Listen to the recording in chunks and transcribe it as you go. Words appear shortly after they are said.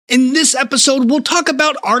In this episode, we'll talk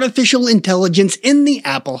about artificial intelligence in the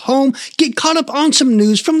Apple Home, get caught up on some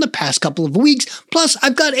news from the past couple of weeks, plus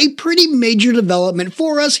I've got a pretty major development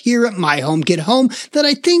for us here at my HomeKit Home that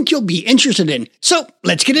I think you'll be interested in. So,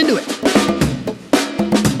 let's get into it.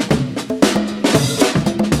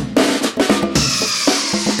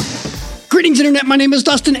 Greetings, Internet. My name is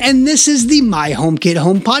Dustin, and this is the My HomeKit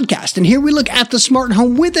Home podcast. And here we look at the smart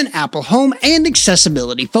home with an Apple Home and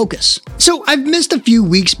accessibility focus. So I've missed a few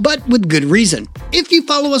weeks, but with good reason. If you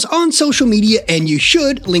follow us on social media, and you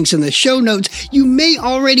should, links in the show notes, you may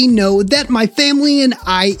already know that my family and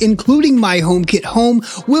I, including my HomeKit Home,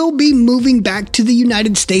 will be moving back to the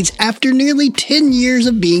United States after nearly 10 years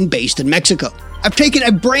of being based in Mexico. I've taken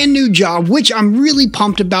a brand new job, which I'm really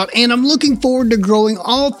pumped about, and I'm looking forward to growing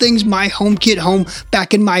all things my HomeKit Home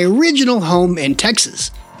back in my original home in Texas.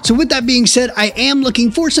 So with that being said, I am looking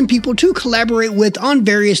for some people to collaborate with on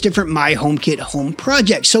various different My HomeKit Home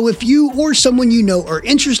projects. So if you or someone you know are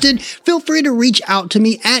interested, feel free to reach out to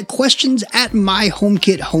me at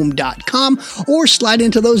questions@myhomekithome.com or slide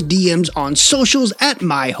into those DMs on socials at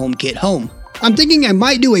myhomekithome. I'm thinking I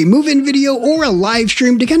might do a move-in video or a live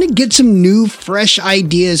stream to kind of get some new, fresh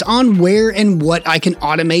ideas on where and what I can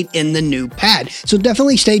automate in the new pad. So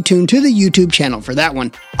definitely stay tuned to the YouTube channel for that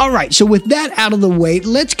one. Alright, so with that out of the way,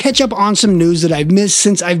 let's catch up on some news that I've missed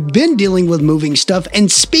since I've been dealing with moving stuff.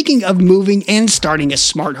 And speaking of moving and starting a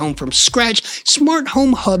smart home from scratch, smart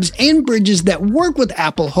home hubs and bridges that work with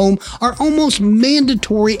Apple Home are almost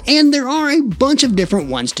mandatory, and there are a bunch of different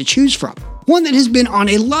ones to choose from. One that has been on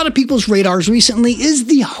a lot of people's radars recently is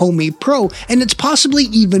the HomeKit Pro, and it's possibly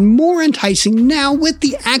even more enticing now with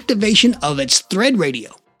the activation of its Thread radio.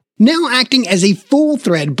 Now acting as a full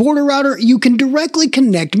thread border router, you can directly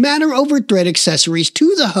connect Matter over Thread accessories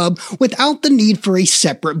to the hub without the need for a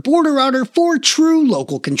separate border router for true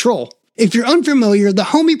local control. If you're unfamiliar, the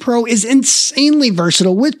HomeKit Pro is insanely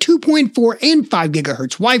versatile with 2.4 and 5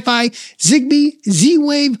 GHz Wi-Fi, Zigbee,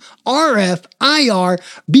 Z-Wave, RF, IR,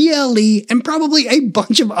 BLE, and probably a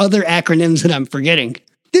bunch of other acronyms that I'm forgetting.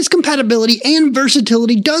 This compatibility and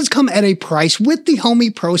versatility does come at a price, with the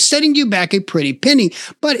HomeKit Pro setting you back a pretty penny,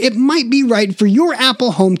 but it might be right for your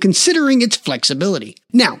Apple Home considering its flexibility.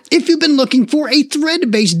 Now, if you've been looking for a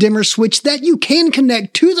thread-based dimmer switch that you can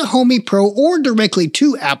connect to the HomeKit Pro or directly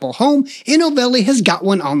to Apple Home, Innovelli has got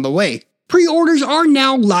one on the way. Pre-orders are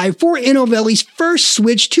now live for Innovelli's first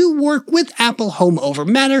switch to work with Apple Home over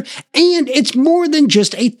Matter, and it's more than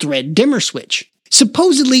just a thread dimmer switch.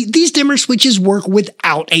 Supposedly, these dimmer switches work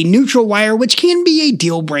without a neutral wire, which can be a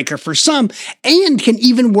deal breaker for some, and can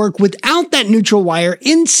even work without that neutral wire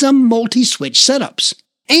in some multi-switch setups.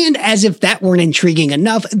 And as if that weren't intriguing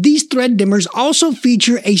enough, these thread dimmers also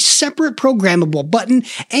feature a separate programmable button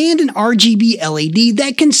and an RGB LED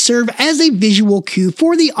that can serve as a visual cue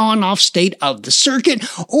for the on-off state of the circuit,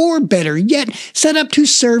 or better yet, set up to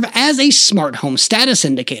serve as a smart home status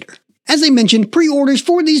indicator. As I mentioned, pre-orders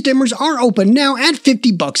for these dimmers are open now at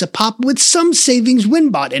 $50 a pop, with some savings when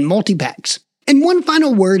bought in multi-packs. And one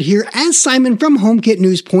final word here, as Simon from HomeKit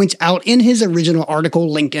News points out in his original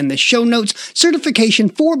article linked in the show notes, certification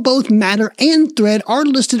for both Matter and Thread are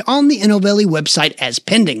listed on the Innovelli website as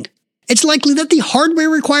pending. It's likely that the hardware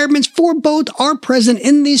requirements for both are present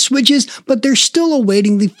in these switches, but they're still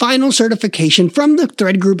awaiting the final certification from the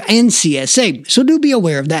Thread Group and CSA, so do be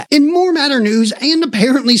aware of that. In more Matter news, and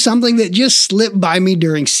apparently something that just slipped by me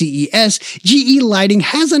during CES, GE Lighting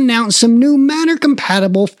has announced some new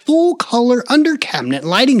Matter-compatible full-color under-cabinet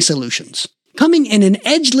lighting solutions. Coming in an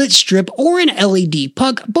edge-lit strip or an LED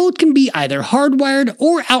puck, both can be either hardwired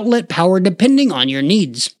or outlet-powered depending on your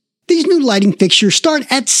needs. These new lighting fixtures start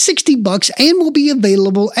at $60 and will be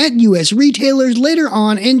available at US retailers later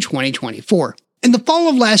on in 2024. In the fall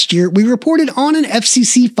of last year, we reported on an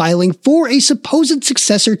FCC filing for a supposed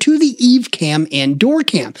successor to the Eve Cam and Door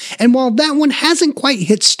Cam, and while that one hasn't quite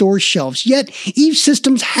hit store shelves yet, Eve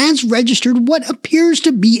Systems has registered what appears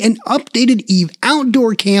to be an updated Eve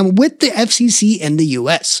Outdoor Cam with the FCC in the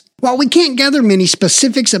US. While we can't gather many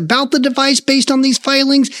specifics about the device based on these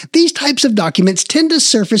filings, these types of documents tend to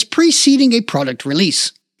surface preceding a product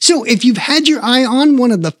release. So if you've had your eye on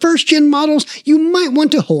one of the first-gen models, you might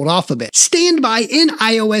want to hold off a bit. Standby in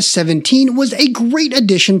iOS 17 was a great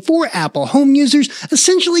addition for Apple Home users,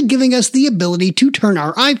 essentially giving us the ability to turn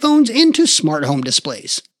our iPhones into smart home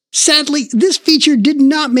displays. Sadly, this feature did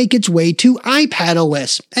not make its way to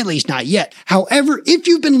iPadOS, at least not yet. However, if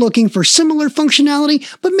you've been looking for similar functionality,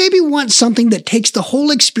 but maybe want something that takes the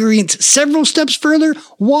whole experience several steps further,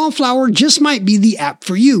 Wallflower just might be the app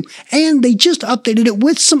for you, and they just updated it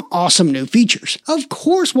with some awesome new features. Of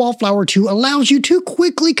course, Wallflower 2 allows you to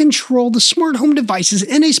quickly control the smart home devices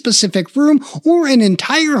in a specific room or an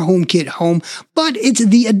entire HomeKit home, but it's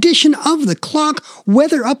the addition of the clock,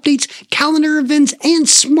 weather updates, calendar events, and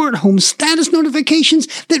smart home status notifications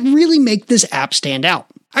that really make this app stand out.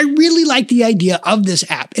 I really like the idea of this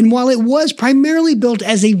app, and while it was primarily built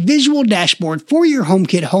as a visual dashboard for your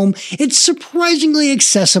HomeKit home, it's surprisingly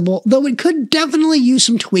accessible, though it could definitely use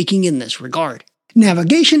some tweaking in this regard.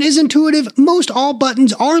 Navigation is intuitive, most all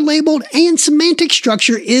buttons are labeled, and semantic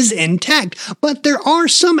structure is intact, but there are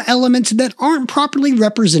some elements that aren't properly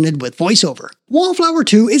represented with VoiceOver. Wallflower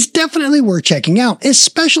 2 is definitely worth checking out,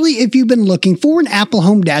 especially if you've been looking for an Apple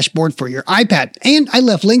Home dashboard for your iPad, and I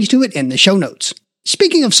left links to it in the show notes.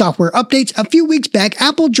 Speaking of software updates, a few weeks back,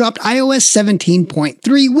 Apple dropped iOS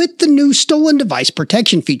 17.3 with the new stolen device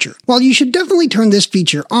protection feature. While you should definitely turn this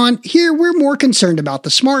feature on, here we're more concerned about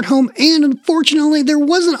the smart home, and unfortunately there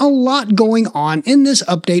wasn't a lot going on in this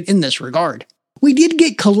update in this regard. We did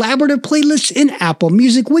get collaborative playlists in Apple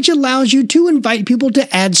Music, which allows you to invite people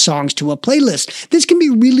to add songs to a playlist. This can be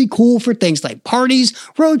really cool for things like parties,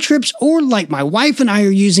 road trips, or like my wife and I are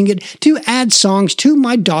using it to add songs to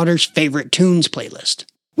my daughter's favorite tunes playlist.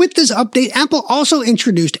 With this update, Apple also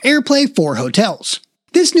introduced AirPlay for hotels.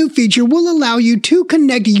 This new feature will allow you to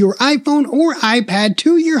connect your iPhone or iPad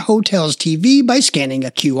to your hotel's TV by scanning a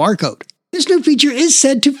QR code. This new feature is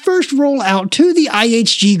said to first roll out to the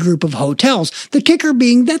IHG group of hotels, the kicker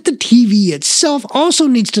being that the TV itself also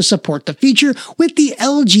needs to support the feature, with the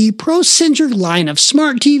LG ProCentric line of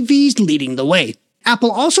smart TVs leading the way. Apple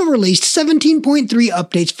also released 17.3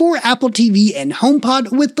 updates for Apple TV and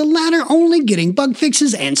HomePod, with the latter only getting bug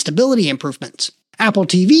fixes and stability improvements. Apple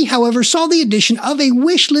TV, however, saw the addition of a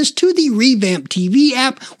wish list to the revamped TV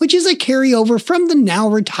app, which is a carryover from the now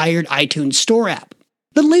retired iTunes Store app.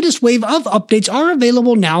 The latest wave of updates are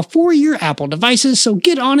available now for your Apple devices, so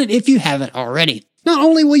get on it if you haven't already. Not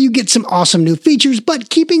only will you get some awesome new features,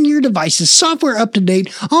 but keeping your device's software up to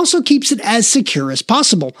date also keeps it as secure as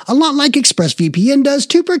possible, a lot like ExpressVPN does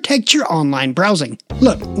to protect your online browsing.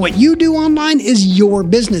 Look, what you do online is your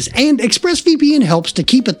business, and ExpressVPN helps to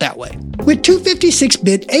keep it that way. With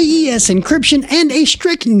 256-bit AES encryption and a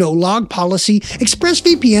strict no-log policy,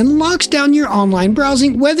 ExpressVPN locks down your online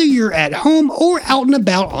browsing whether you're at home or out and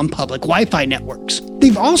about on public Wi-Fi networks.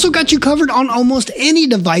 They've also got you covered on almost any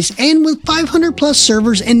device, and with 500 plus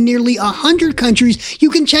servers in nearly 100 countries, you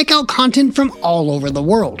can check out content from all over the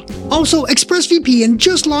world. Also, ExpressVPN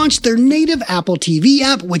just launched their native Apple TV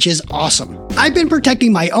app, which is awesome. I've been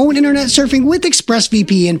protecting my own internet surfing with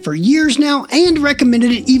ExpressVPN for years now, and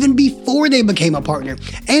recommended it even before they became a partner.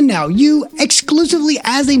 And now you, exclusively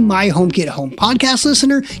as a My HomeKit Home podcast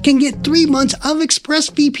listener, can get 3 months of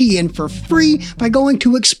ExpressVPN for free by going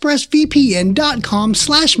to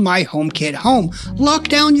expressvpn.com/myhomekithome. Lock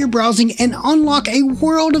down your browsing and unlock a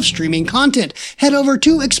world of streaming content. Head over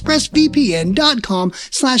to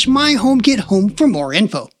expressvpn.com/myhomekithome for more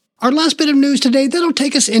info. Our last bit of news today that'll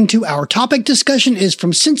take us into our topic discussion is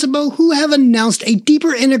from Sensibo, who have announced a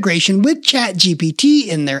deeper integration with ChatGPT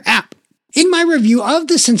in their app. In my review of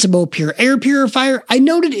the Sensibo Pure Air Purifier, I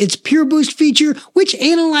noted its Pure Boost feature, which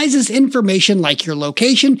analyzes information like your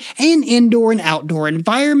location and indoor and outdoor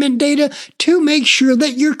environment data to make sure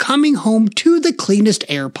that you're coming home to the cleanest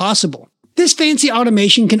air possible. This fancy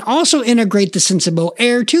automation can also integrate the Sensibo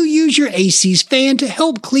Air to use your AC's fan to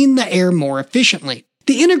help clean the air more efficiently.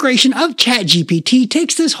 The integration of ChatGPT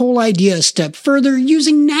takes this whole idea a step further,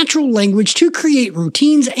 using natural language to create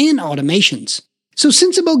routines and automations. So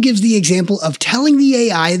Sensibo gives the example of telling the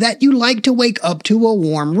AI that you like to wake up to a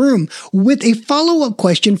warm room, with a follow-up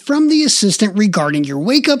question from the assistant regarding your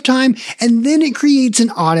wake-up time, and then it creates an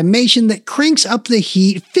automation that cranks up the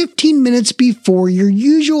heat 15 minutes before your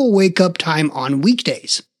usual wake-up time on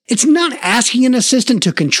weekdays. It's not asking an assistant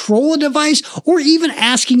to control a device or even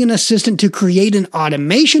asking an assistant to create an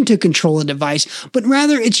automation to control a device, but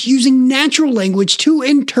rather it's using natural language to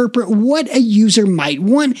interpret what a user might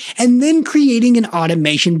want and then creating an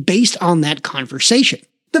automation based on that conversation.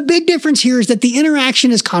 The big difference here is that the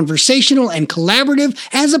interaction is conversational and collaborative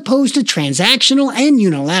as opposed to transactional and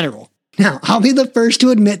unilateral. Now, I'll be the first to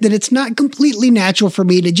admit that it's not completely natural for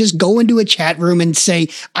me to just go into a chat room and say,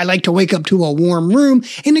 I like to wake up to a warm room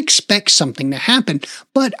and expect something to happen,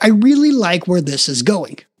 but I really like where this is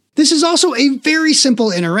going. This is also a very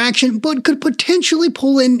simple interaction, but could potentially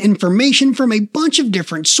pull in information from a bunch of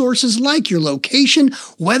different sources like your location,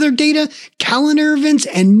 weather data, calendar events,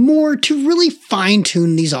 and more to really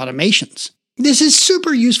fine-tune these automations. This is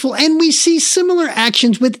super useful, and we see similar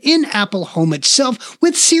actions within Apple Home itself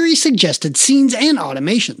with Siri-suggested scenes and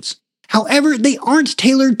automations. However, they aren't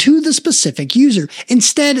tailored to the specific user.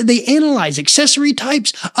 Instead, they analyze accessory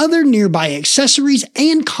types, other nearby accessories,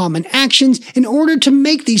 and common actions in order to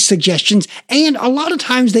make these suggestions, and a lot of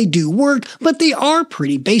times they do work, but they are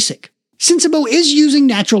pretty basic. Sensible is using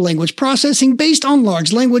natural language processing based on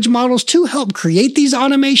large language models to help create these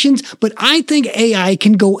automations, but I think AI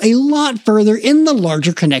can go a lot further in the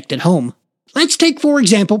larger connected home. Let's take, for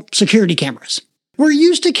example, security cameras. We're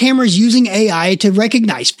used to cameras using AI to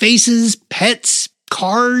recognize faces, pets,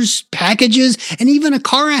 cars, packages, and even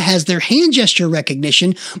Aqara has their hand gesture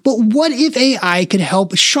recognition, but what if AI could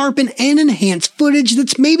help sharpen and enhance footage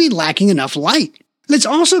that's maybe lacking enough light? Let's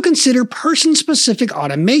also consider person-specific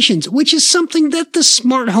automations, which is something that the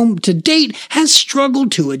smart home to date has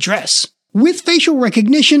struggled to address. With facial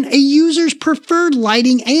recognition, a user's preferred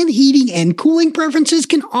lighting and heating and cooling preferences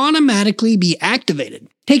can automatically be activated.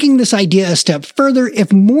 Taking this idea a step further,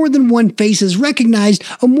 if more than one face is recognized,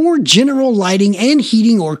 a more general lighting and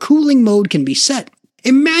heating or cooling mode can be set.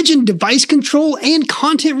 Imagine device control and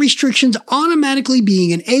content restrictions automatically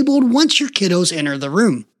being enabled once your kiddos enter the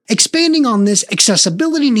room. Expanding on this,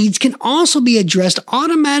 accessibility needs can also be addressed,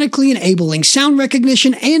 automatically enabling sound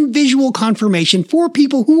recognition and visual confirmation for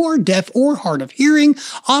people who are deaf or hard of hearing,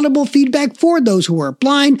 audible feedback for those who are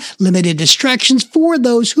blind, limited distractions for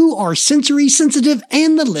those who are sensory sensitive,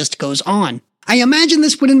 and the list goes on. I imagine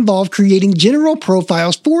this would involve creating general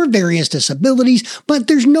profiles for various disabilities, but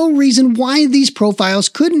there's no reason why these profiles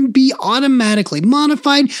couldn't be automatically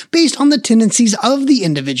modified based on the tendencies of the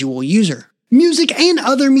individual user. Music and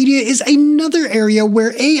other media is another area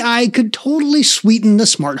where AI could totally sweeten the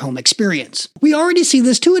smart home experience. We already see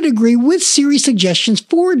this to a degree with Siri suggestions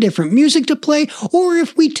for different music to play, or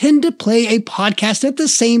if we tend to play a podcast at the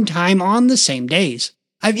same time on the same days.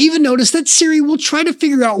 I've even noticed that Siri will try to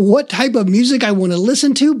figure out what type of music I want to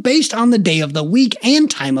listen to based on the day of the week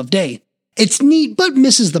and time of day. It's neat, but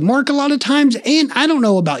misses the mark a lot of times, and I don't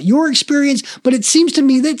know about your experience, but it seems to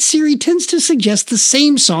me that Siri tends to suggest the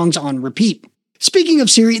same songs on repeat. Speaking of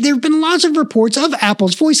Siri, there have been lots of reports of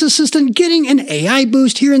Apple's voice assistant getting an AI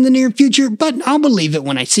boost here in the near future, but I'll believe it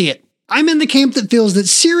when I see it. I'm in the camp that feels that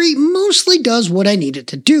Siri mostly does what I need it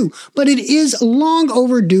to do, but it is long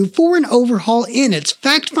overdue for an overhaul in its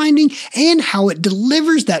fact-finding and how it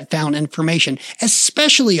delivers that found information,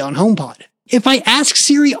 especially on HomePod. If I ask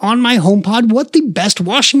Siri on my HomePod what the best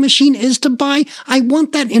washing machine is to buy, I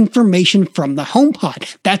want that information from the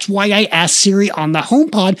HomePod. That's why I ask Siri on the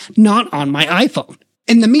HomePod, not on my iPhone.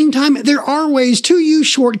 In the meantime, there are ways to use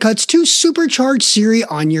shortcuts to supercharge Siri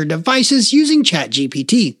on your devices using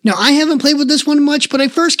ChatGPT. Now, I haven't played with this one much, but I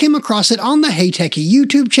first came across it on the Hey Techie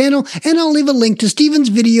YouTube channel, and I'll leave a link to Steven's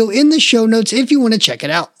video in the show notes if you want to check it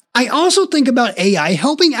out. I also think about AI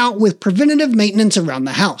helping out with preventative maintenance around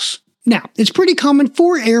the house. Now, it's pretty common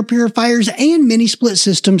for air purifiers and mini-split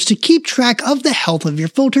systems to keep track of the health of your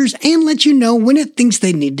filters and let you know when it thinks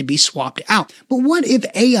they need to be swapped out. But what if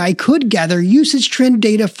AI could gather usage trend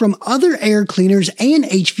data from other air cleaners and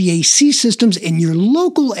HVAC systems in your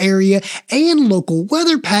local area and local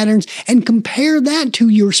weather patterns and compare that to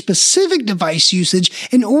your specific device usage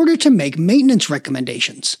in order to make maintenance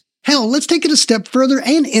recommendations? Hell, let's take it a step further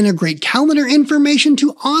and integrate calendar information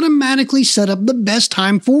to automatically set up the best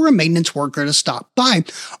time for a maintenance worker to stop by.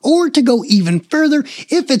 Or to go even further,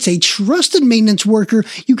 if it's a trusted maintenance worker,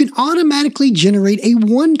 you can automatically generate a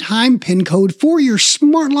one-time PIN code for your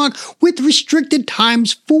smart lock with restricted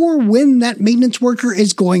times for when that maintenance worker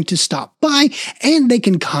is going to stop by, and they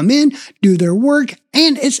can come in, do their work,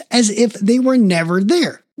 and it's as if they were never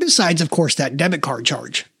there. Besides, of course, that debit card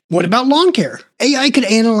charge. What about lawn care? AI could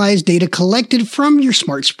analyze data collected from your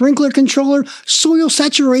smart sprinkler controller, soil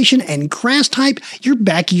saturation and grass type, your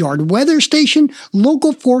backyard weather station,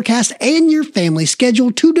 local forecast, and your family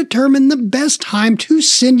schedule to determine the best time to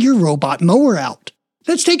send your robot mower out.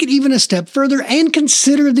 Let's take it even a step further and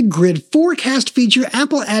consider the grid forecast feature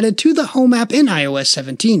Apple added to the Home app in iOS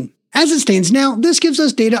 17. As it stands now, this gives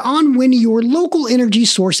us data on when your local energy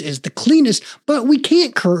source is the cleanest, but we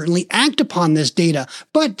can't currently act upon this data.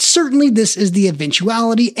 But certainly this is the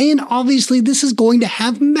eventuality, and obviously this is going to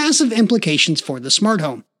have massive implications for the smart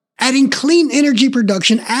home. Adding clean energy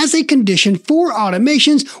production as a condition for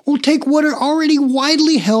automations will take what are already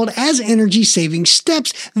widely held as energy-saving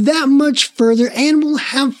steps that much further and will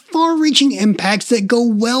have far-reaching impacts that go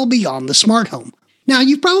well beyond the smart home. Now,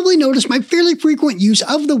 you've probably noticed my fairly frequent use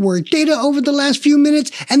of the word data over the last few minutes,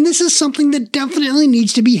 and this is something that definitely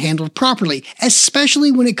needs to be handled properly, especially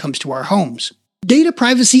when it comes to our homes. Data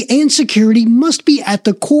privacy and security must be at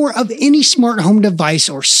the core of any smart home device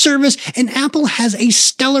or service, and Apple has a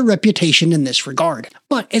stellar reputation in this regard.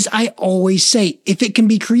 But as I always say, if it can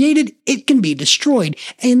be created, it can be destroyed,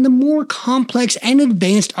 and the more complex and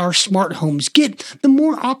advanced our smart homes get, the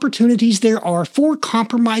more opportunities there are for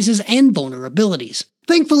compromises and vulnerabilities.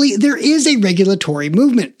 Thankfully, there is a regulatory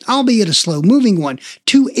movement, albeit a slow-moving one,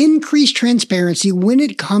 to increase transparency when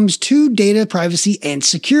it comes to data privacy and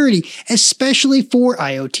security, especially for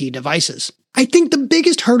IoT devices. I think the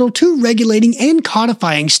biggest hurdle to regulating and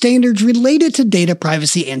codifying standards related to data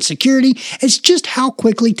privacy and security is just how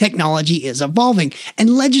quickly technology is evolving,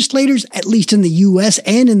 and legislators, at least in the US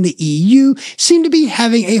and in the EU, seem to be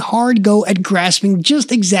having a hard go at grasping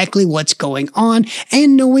just exactly what's going on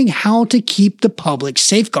and knowing how to keep the public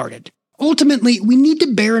safeguarded. Ultimately, we need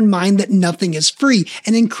to bear in mind that nothing is free,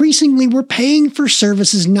 and increasingly we're paying for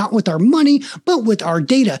services not with our money, but with our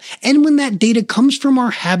data. And when that data comes from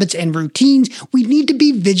our habits and routines, we need to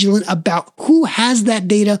be vigilant about who has that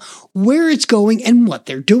data, where it's going, and what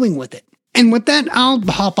they're doing with it. And with that, I'll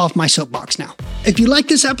hop off my soapbox now. If you like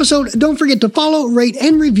this episode, don't forget to follow, rate,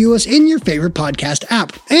 and review us in your favorite podcast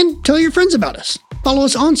app. And tell your friends about us. Follow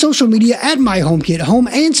us on social media at My HomeKit Home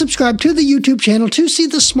and subscribe to the YouTube channel to see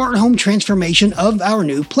the smart home transformation of our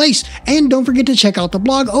new place. And don't forget to check out the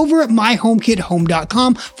blog over at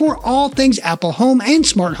myhomekithome.com for all things Apple Home and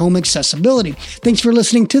smart home accessibility. Thanks for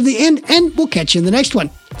listening to the end, and we'll catch you in the next one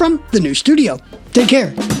from the new studio. Take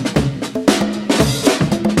care.